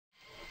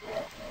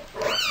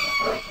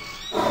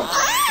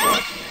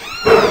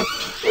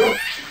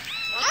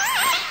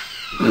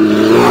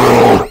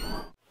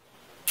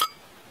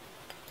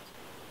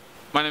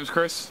name's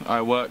Chris.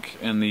 I work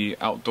in the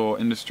outdoor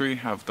industry,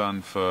 have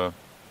done for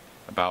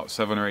about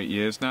 7 or 8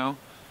 years now.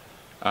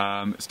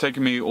 It's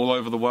taken me all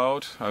over the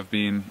world. I've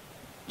been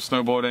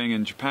snowboarding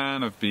in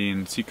Japan, I've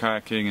been sea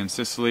kayaking in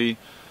Sicily,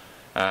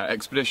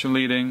 expedition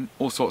leading,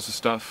 all sorts of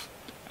stuff.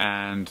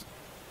 And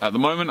at the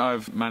moment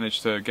I've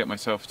managed to get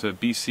myself to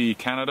BC,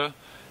 Canada,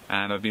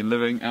 and I've been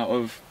living out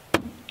of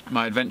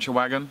my adventure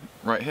wagon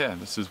right here.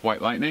 This is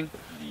White Lightning.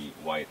 The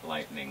White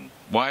Lightning.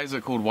 Why is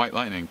it called White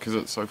Lightning? Because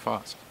it's so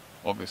fast,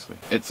 obviously.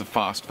 It's a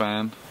fast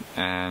van,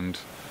 and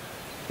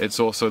it's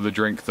also the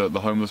drink that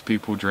the homeless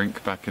people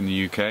drink back in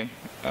the UK.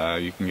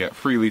 You can get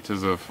 3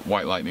 litres of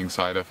White Lightning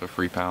cider for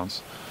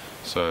 £3.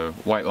 So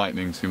White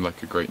Lightning seemed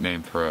like a great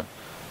name for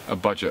a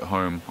budget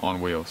home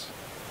on wheels.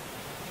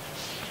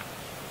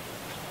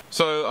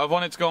 So I've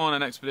wanted to go on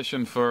an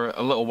expedition for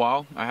a little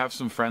while. I have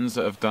some friends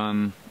that have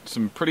done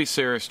some pretty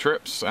serious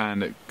trips,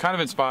 and it kind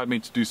of inspired me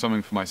to do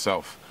something for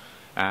myself.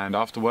 And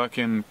after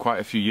working quite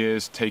a few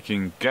years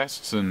taking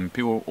guests and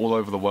people all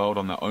over the world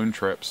on their own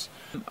trips,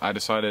 I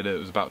decided it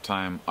was about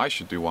time I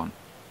should do one.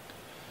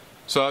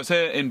 So I was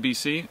here in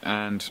BC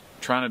and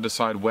trying to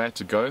decide where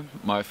to go.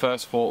 My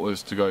first thought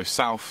was to go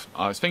south.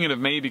 I was thinking of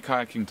maybe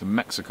kayaking to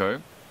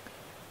Mexico,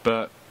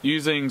 but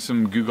using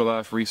some Google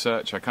Earth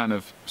research, I kind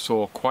of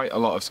saw quite a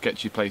lot of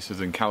sketchy places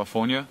in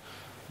California.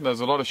 There's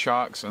a lot of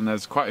sharks, and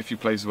there's quite a few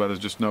places where there's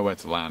just nowhere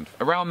to land.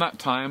 Around that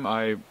time,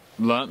 I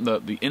learnt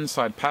that the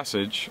Inside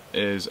Passage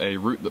is a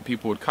route that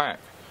people would kayak.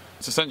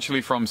 It's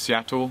essentially from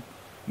Seattle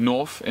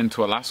north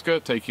into Alaska,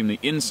 taking the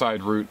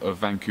inside route of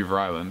Vancouver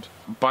Island.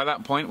 By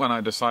that point, when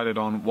I decided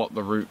on what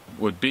the route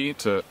would be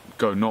to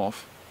go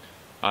north,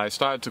 I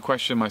started to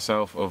question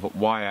myself of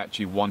why I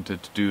actually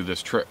wanted to do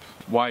this trip.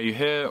 Why are you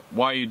here?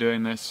 Why are you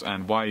doing this?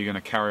 And why are you going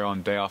to carry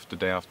on day after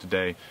day after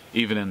day,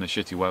 even in the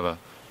shitty weather?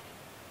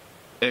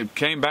 It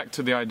came back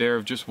to the idea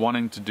of just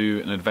wanting to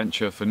do an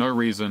adventure for no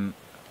reason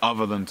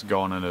other than to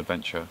go on an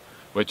adventure,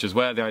 which is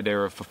where the idea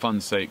of for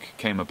fun's sake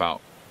came about.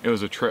 It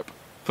was a trip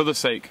for the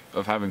sake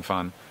of having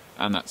fun,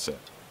 and that's it.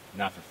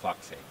 Not for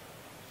fuck's sake.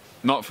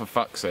 Not for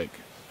fuck's sake.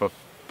 For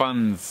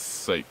fun's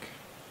sake.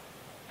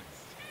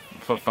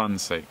 For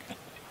fun's sake.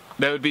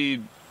 There would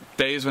be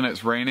days when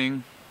it's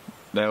raining,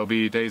 there will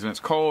be days when it's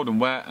cold and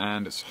wet,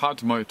 and it's hard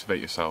to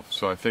motivate yourself.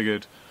 So I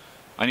figured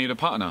I need a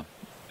partner.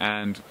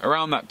 And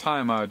around that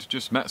time I'd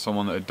just met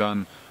someone that had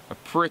done a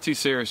pretty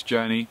serious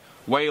journey,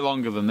 way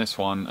longer than this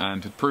one,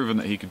 and had proven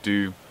that he could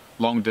do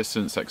long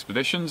distance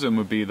expeditions and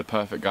would be the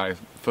perfect guy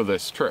for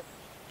this trip.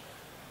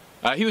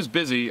 He was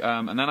busy,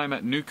 and then I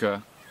met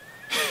Nuka.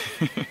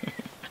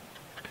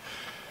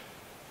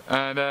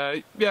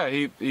 And yeah,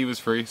 he was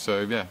free,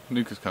 so yeah,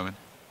 Nuka's coming.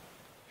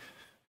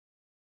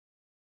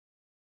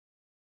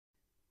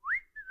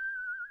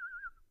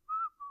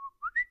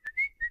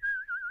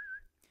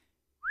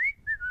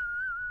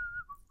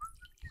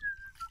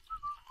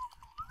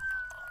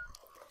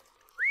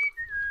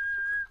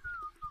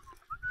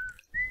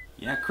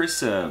 Yeah,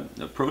 Chris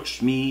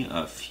approached me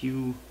a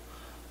few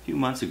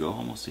months ago,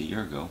 almost a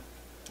year ago,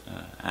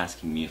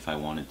 asking me if I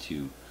wanted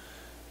to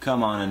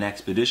come on an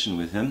expedition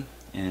with him.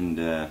 And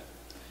at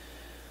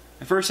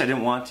first I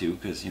didn't want to,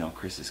 because, you know,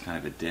 Chris is kind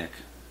of a dick.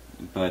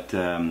 But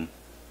I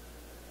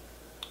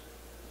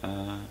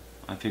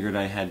figured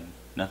I had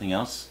nothing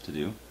else to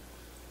do.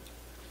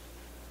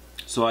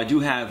 So I do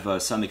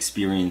have some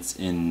experience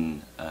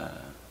in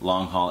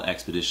long-haul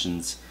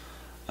expeditions.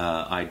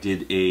 I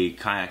did a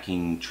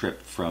kayaking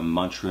trip from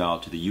Montreal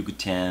to the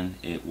Yucatan.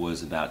 It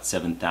was about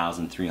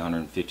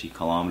 7,350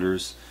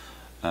 kilometers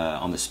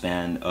on the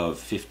span of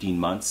 15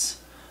 months.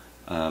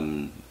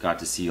 Got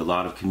to see a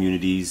lot of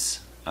communities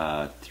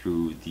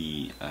through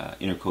the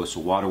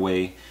intercoastal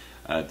waterway.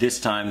 This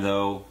time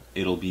though,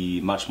 it'll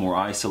be much more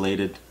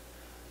isolated,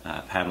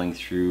 paddling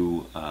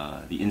through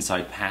the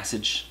Inside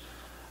Passage.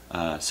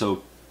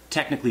 So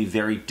technically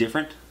very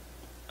different.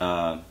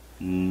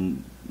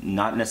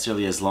 Not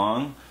necessarily as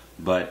long,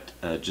 but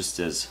just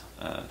as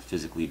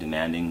physically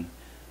demanding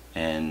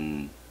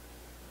and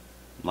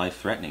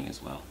life-threatening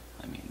as well.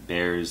 I mean,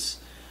 bears,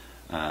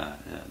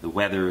 the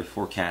weather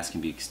forecast can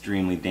be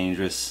extremely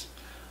dangerous.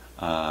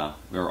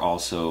 We're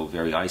also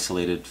very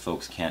isolated.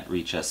 Folks can't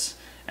reach us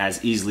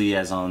as easily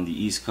as on the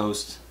East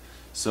Coast.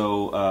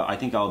 So I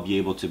think I'll be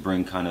able to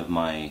bring kind of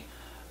my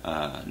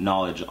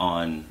knowledge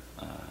on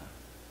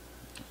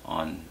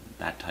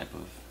that type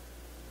of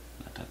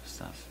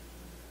stuff.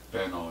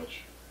 Bear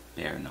knowledge.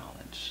 Bear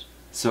knowledge.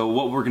 So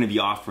what we're going to be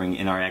offering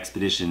in our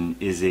expedition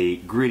is a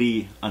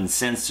gritty,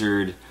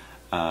 uncensored,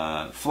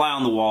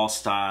 fly-on-the-wall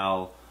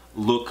style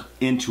look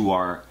into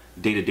our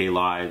day-to-day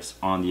lives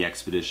on the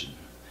expedition.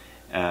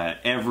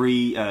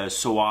 Every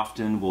so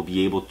often we'll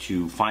be able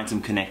to find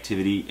some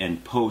connectivity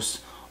and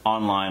post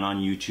online on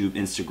YouTube,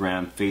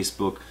 Instagram,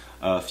 Facebook,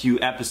 a few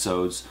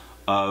episodes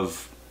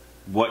of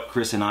what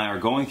Chris and I are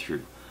going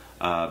through.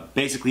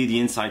 Basically,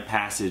 the Inside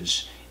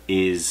Passage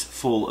is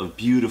full of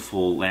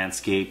beautiful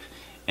landscape,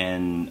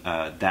 and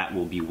that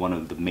will be one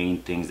of the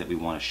main things that we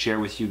want to share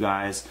with you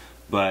guys.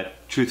 But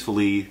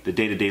truthfully, the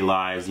day-to-day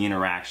lives, the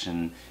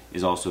interaction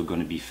is also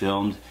going to be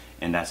filmed,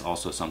 and that's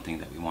also something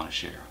that we want to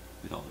share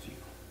with all of you.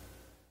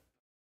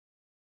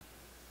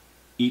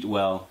 Eat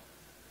well,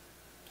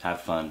 have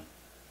fun,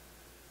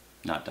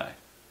 not die.